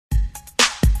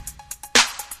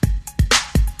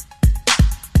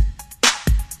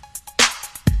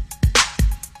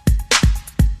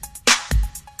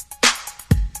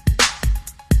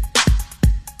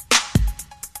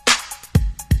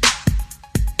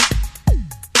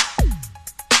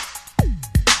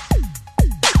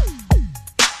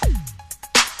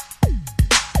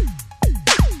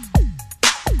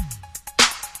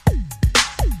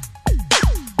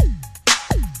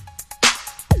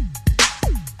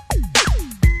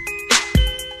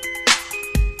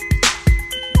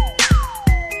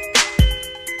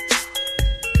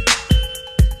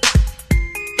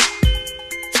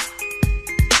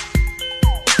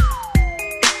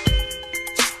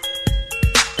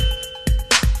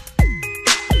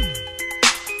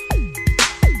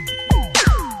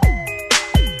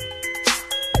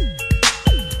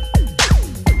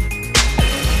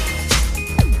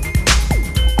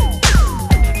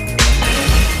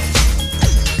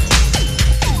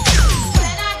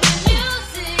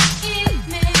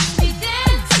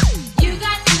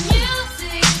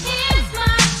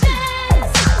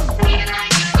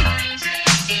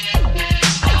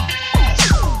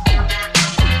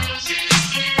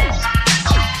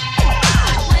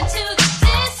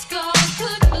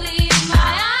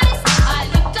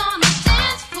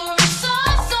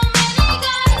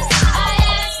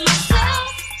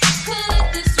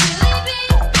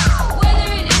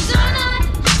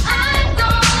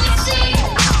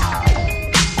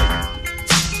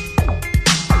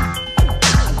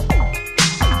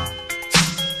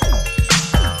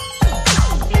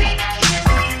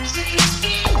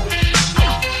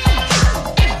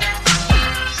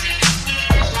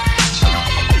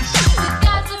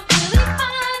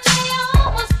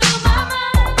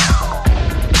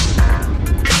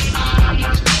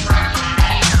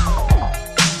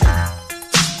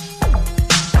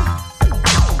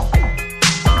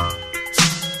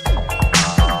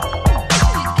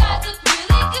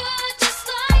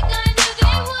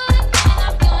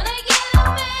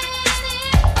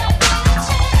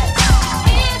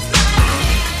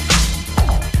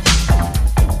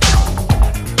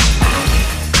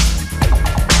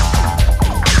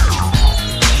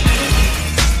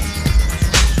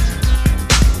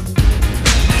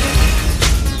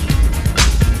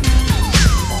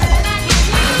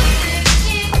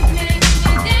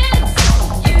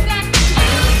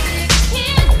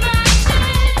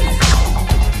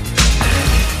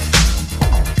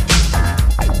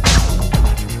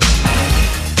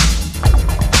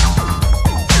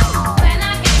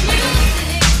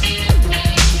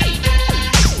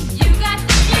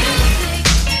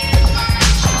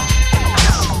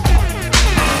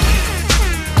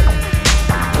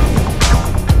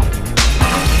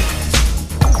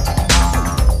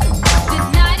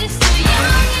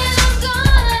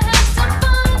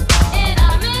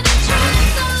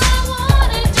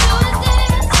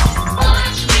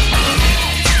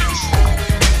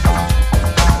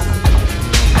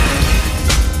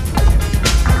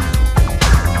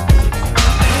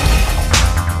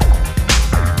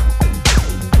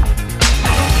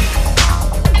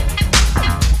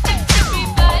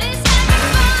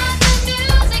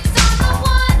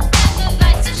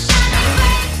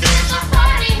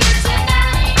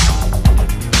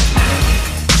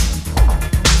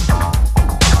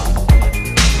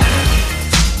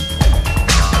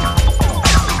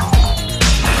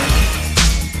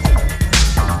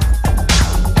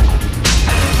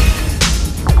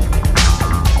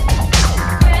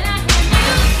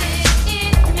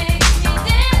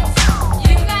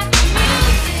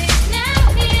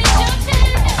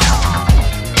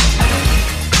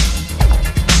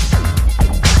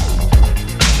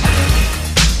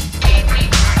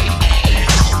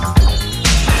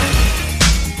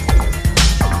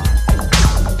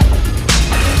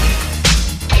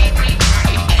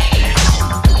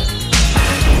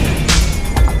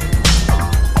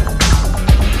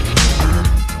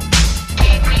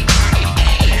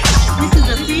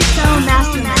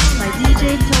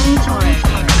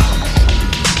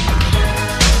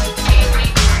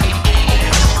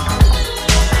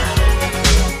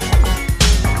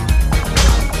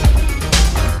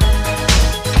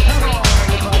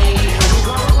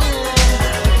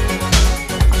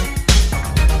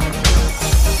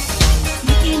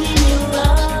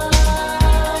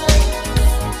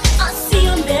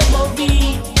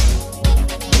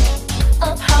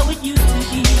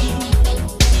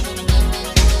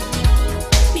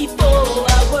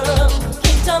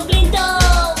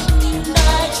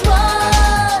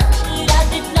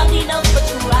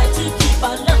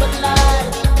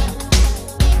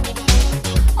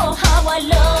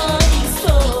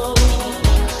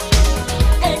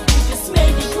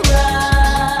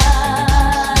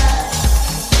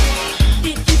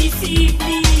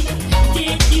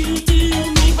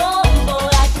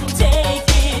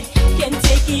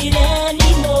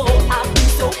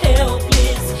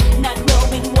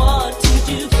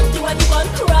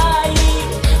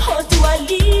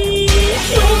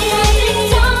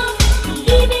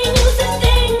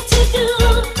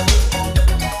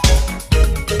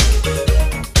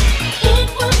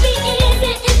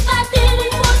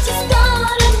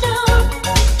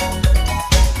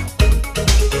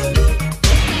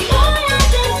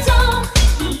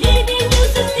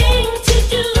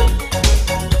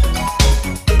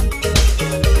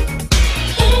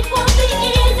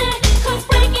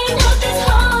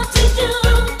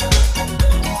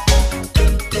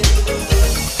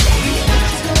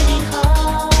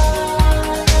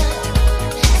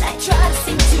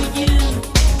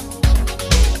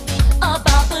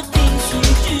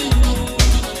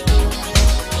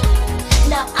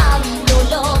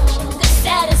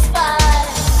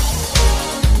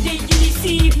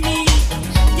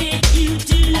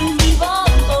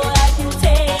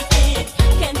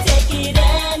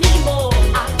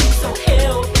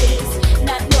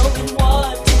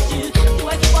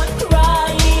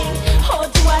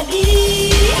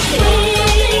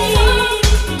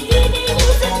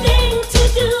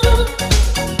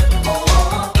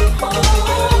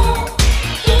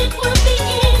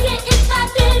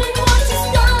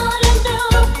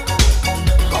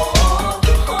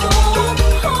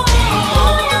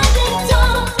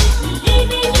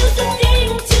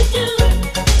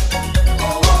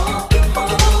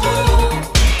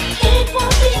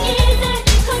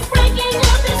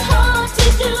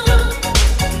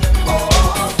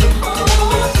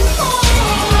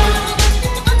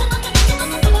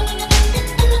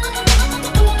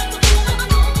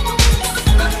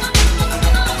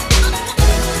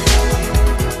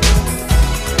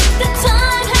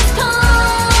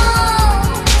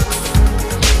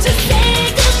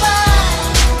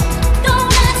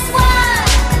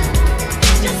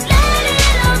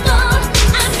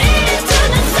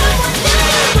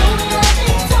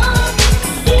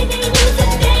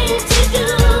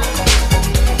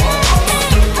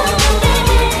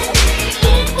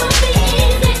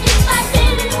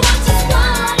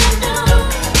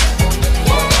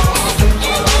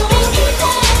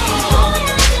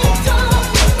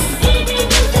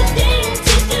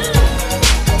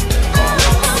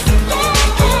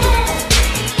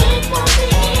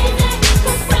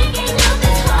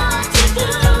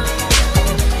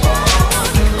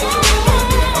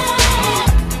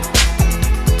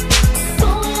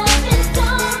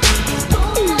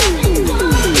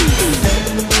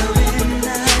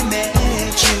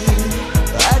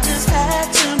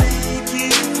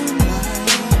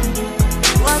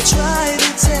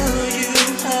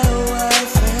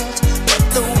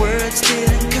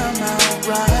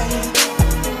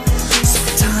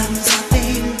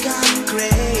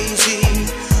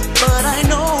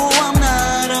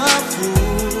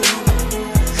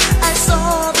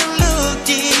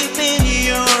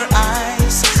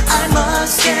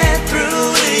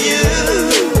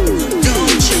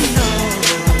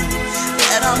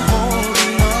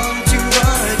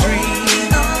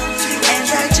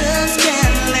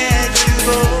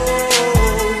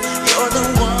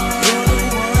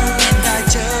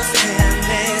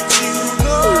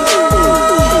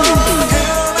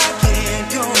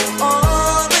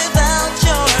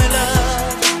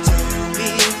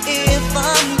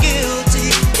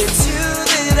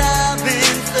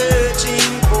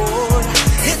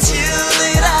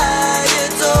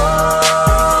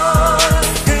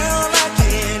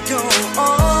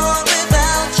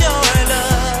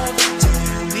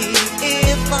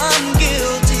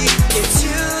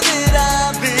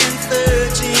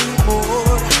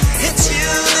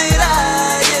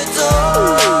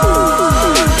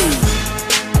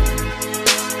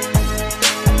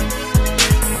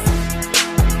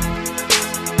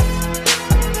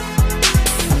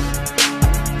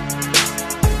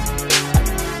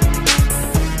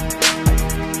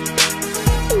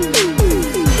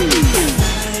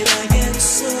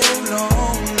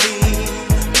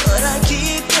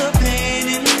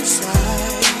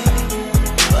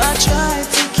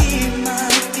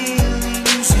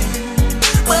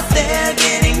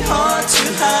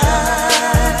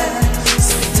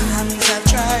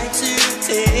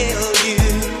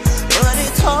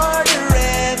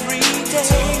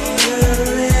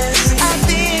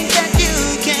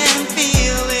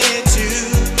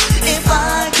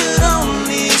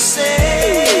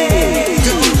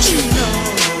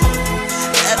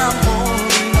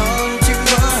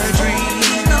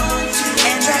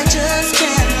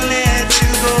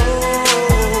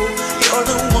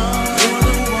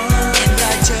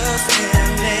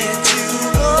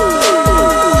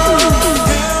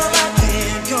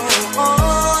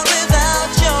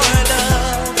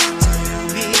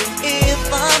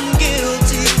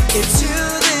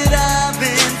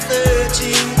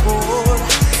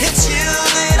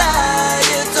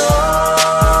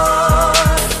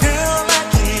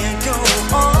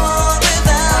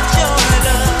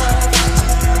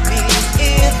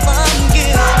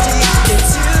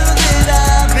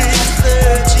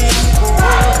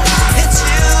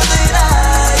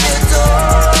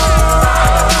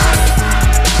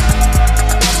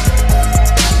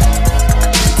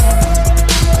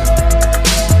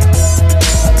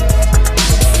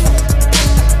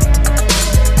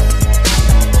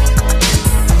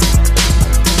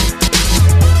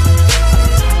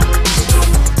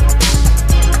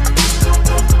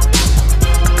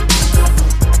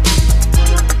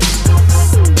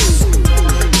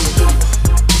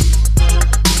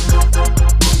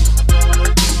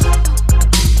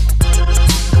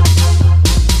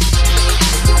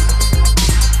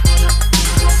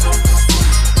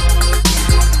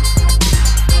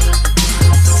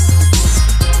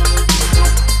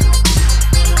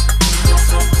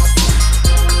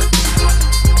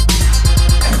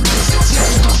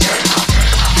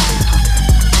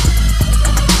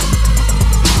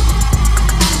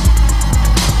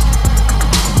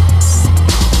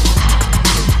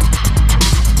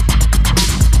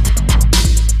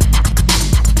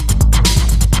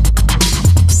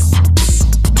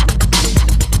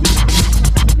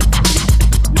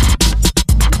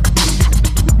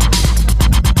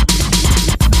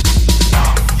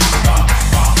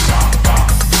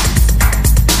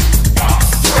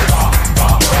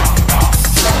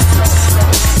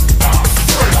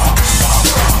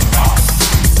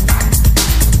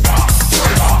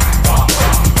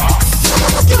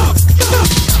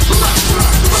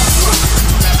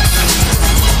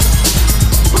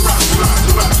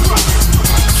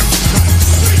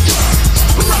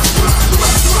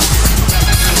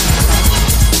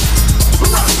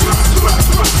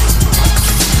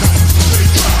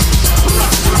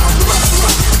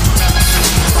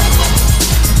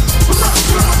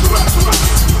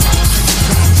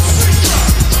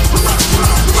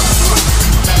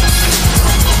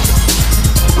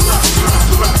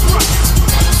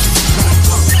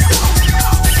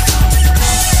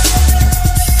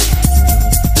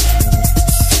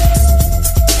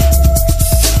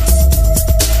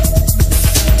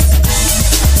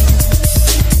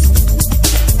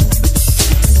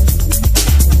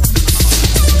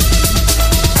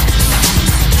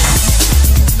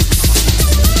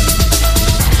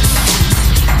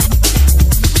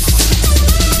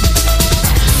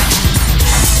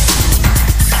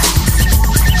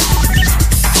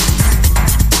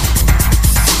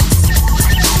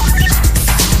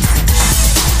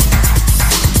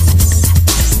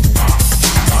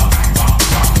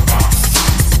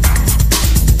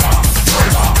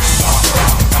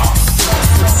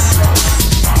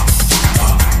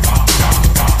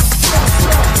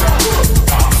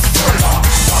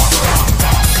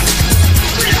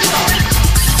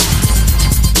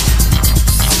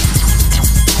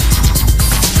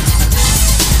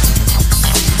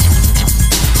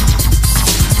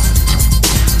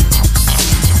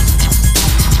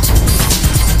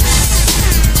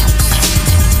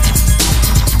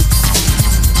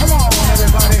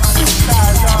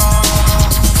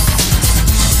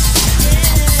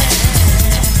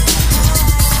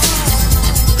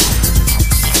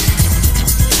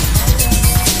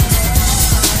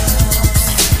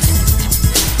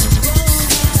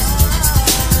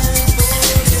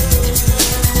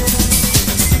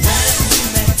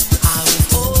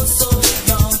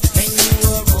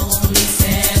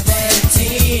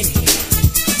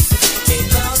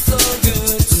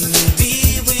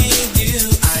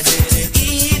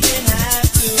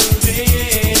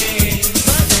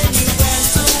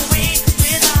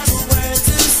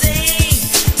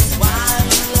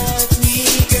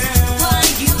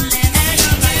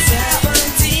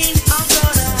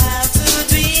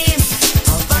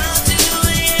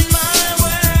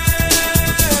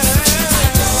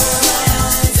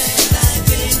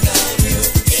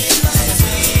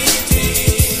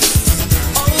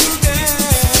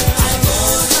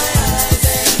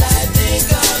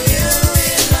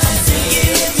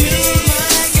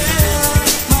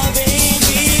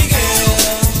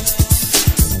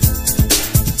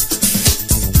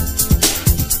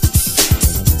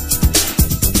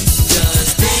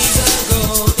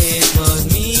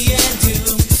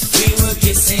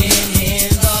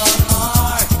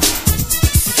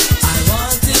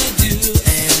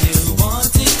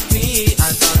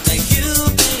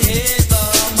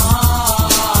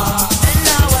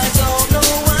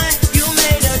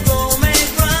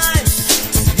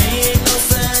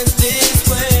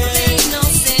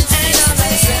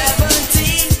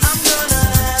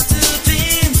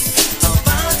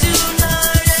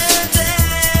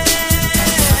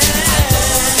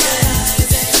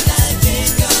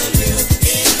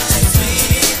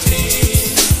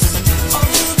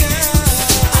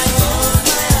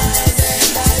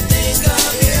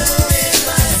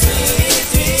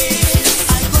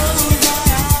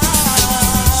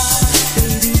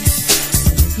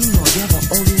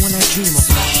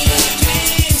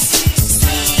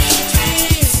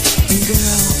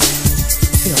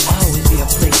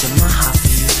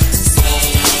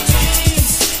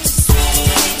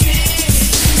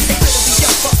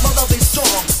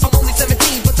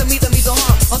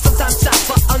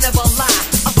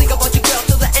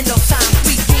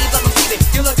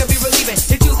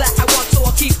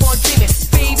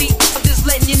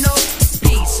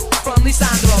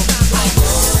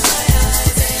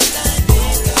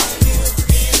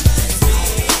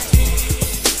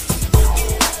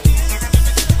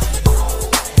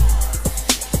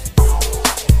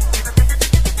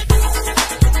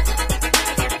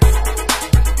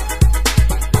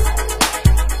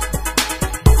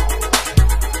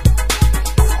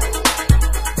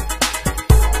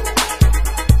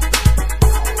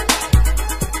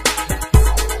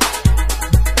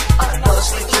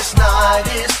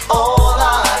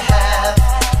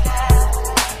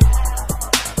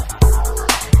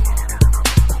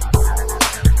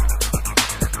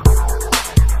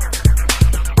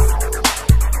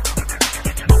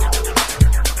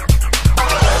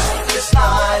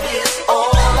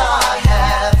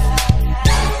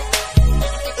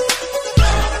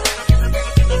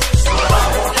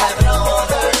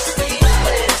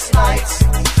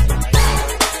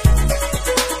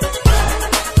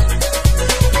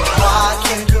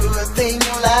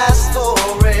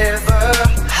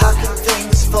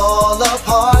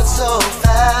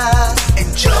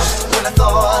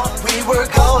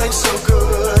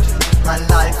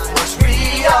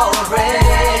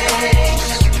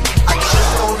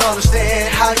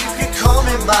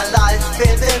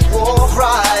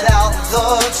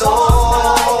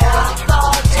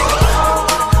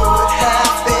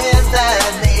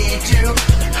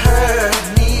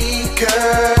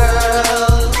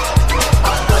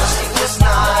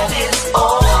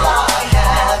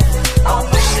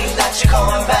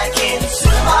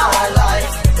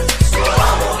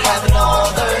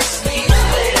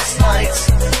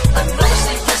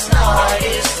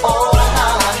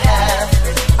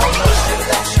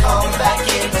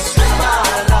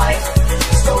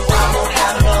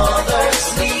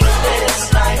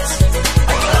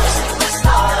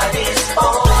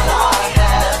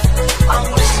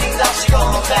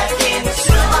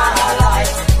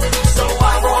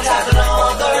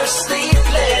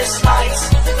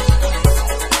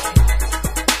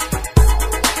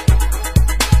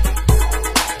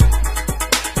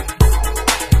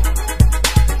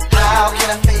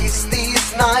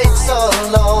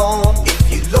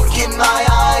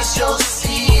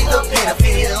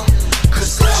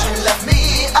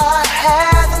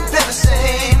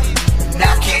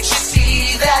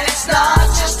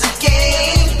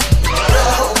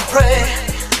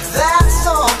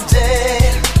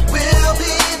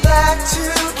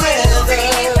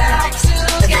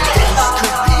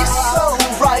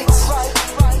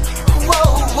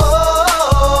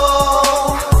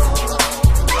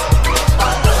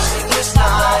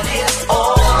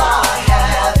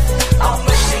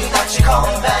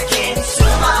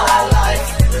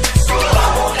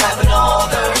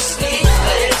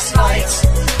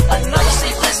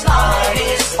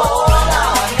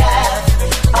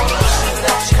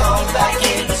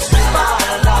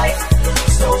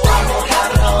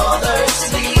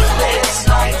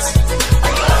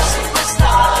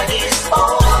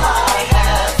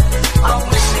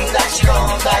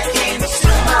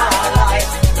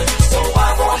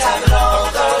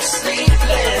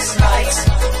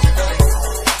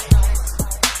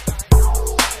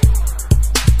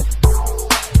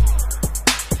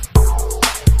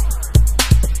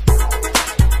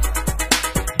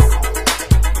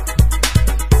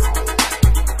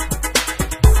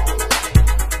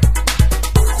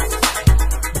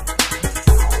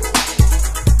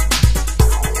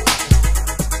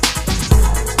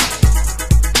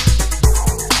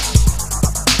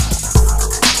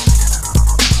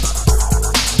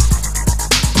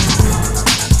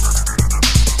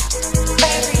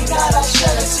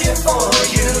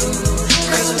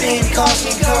calls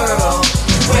me girl.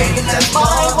 When you left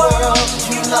my world,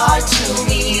 you lied to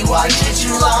me. Why did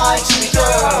you lie to me,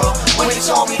 girl? When you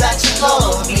told me that you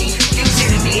loved me, you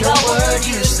didn't mean a word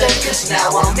you said. Cause now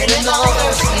I'm in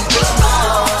another sleepless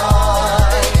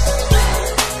night.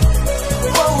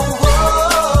 Whoa, whoa.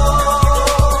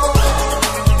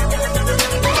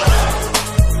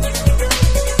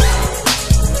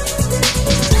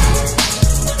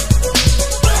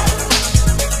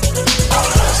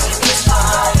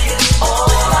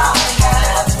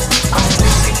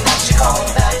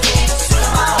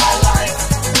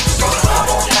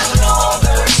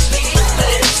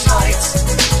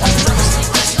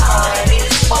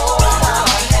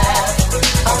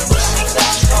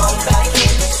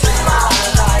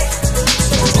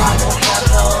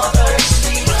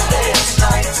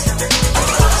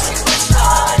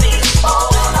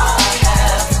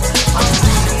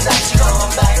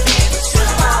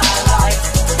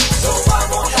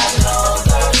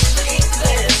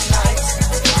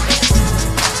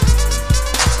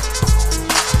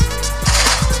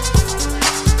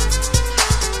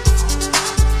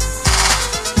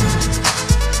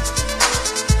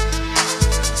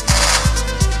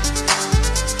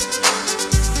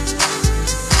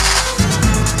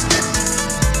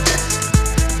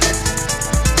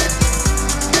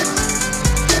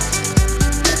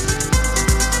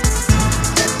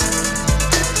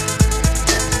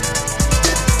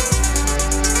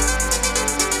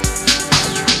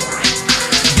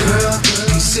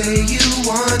 say you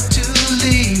want to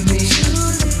leave me.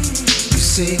 You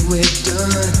say we're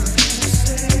done.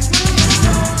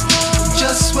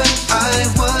 Just when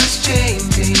I was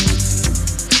changing,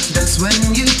 that's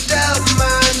when you doubt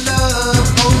my love.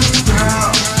 Oh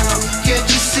girl, can't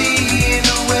you see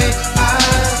the way I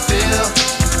feel?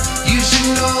 You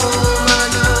should know my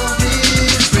love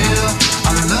is real.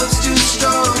 Our love's too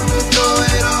strong to throw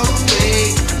it all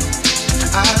away.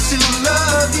 I still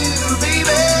love you,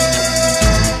 baby.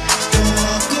 Don't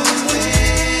walk away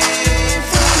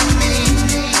from me,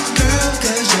 girl,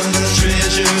 'cause you're the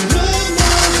treasure of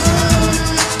my heart.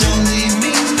 Don't leave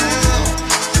me now,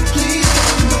 please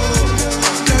don't go,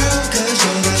 girl, 'cause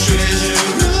you're the treasure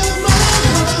of my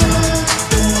heart.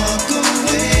 Don't walk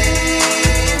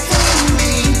away from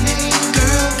me,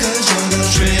 girl, 'cause you're the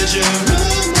treasure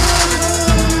of my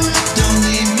heart. Don't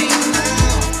leave me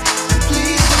now,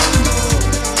 please don't go,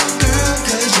 girl,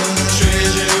 'cause you're the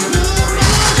treasure of my heart.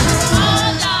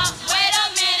 Hold up, wait a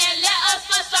minute, let us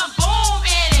put some boom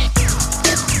in it.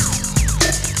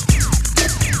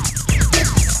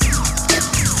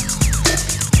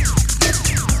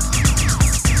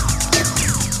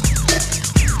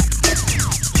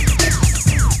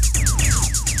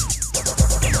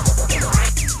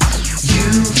 You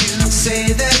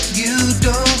say that you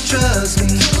don't trust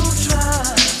me.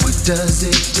 What does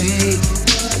it take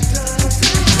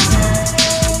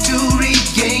to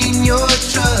regain your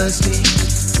trusting?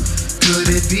 Could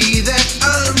it be that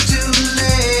I'm too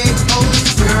late? Oh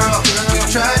girl, we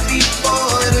tried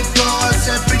before to go our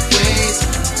separate ways.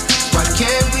 Why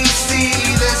can't we see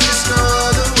there's just no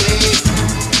other way?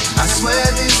 I swear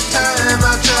this time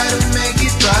I'll try to make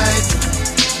it right.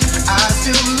 I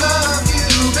still love you,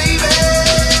 baby.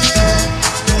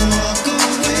 Don't walk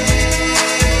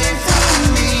away from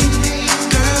me,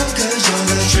 girl, 'cause you're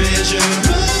the treasure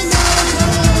of my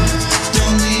heart.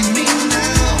 Don't leave me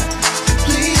now,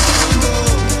 please don't go,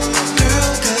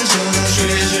 girl, 'cause you're the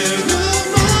treasure of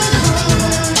my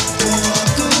heart. Don't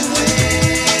walk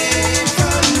away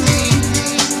from me,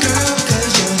 girl,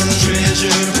 'cause you're the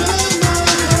treasure of my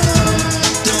heart.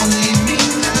 Don't leave me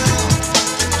now,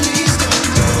 please don't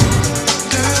go,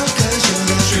 girl, 'cause you're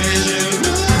the treasure of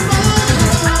my heart.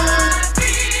 I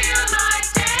feel like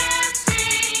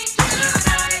dancing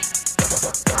tonight.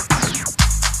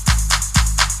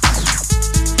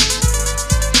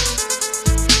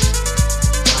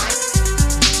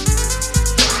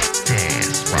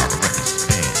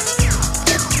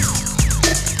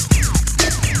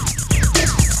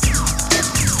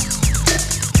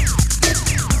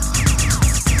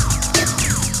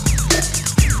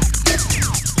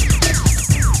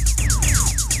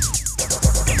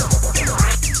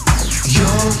 Yo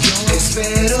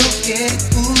espero que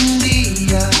un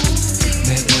día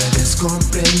me puedas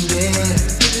comprender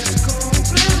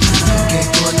que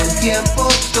con el tiempo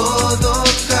todo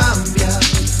cambia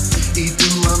y tu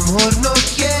amor no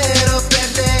quiero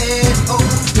perder. Oh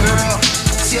girl,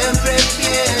 siempre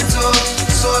pienso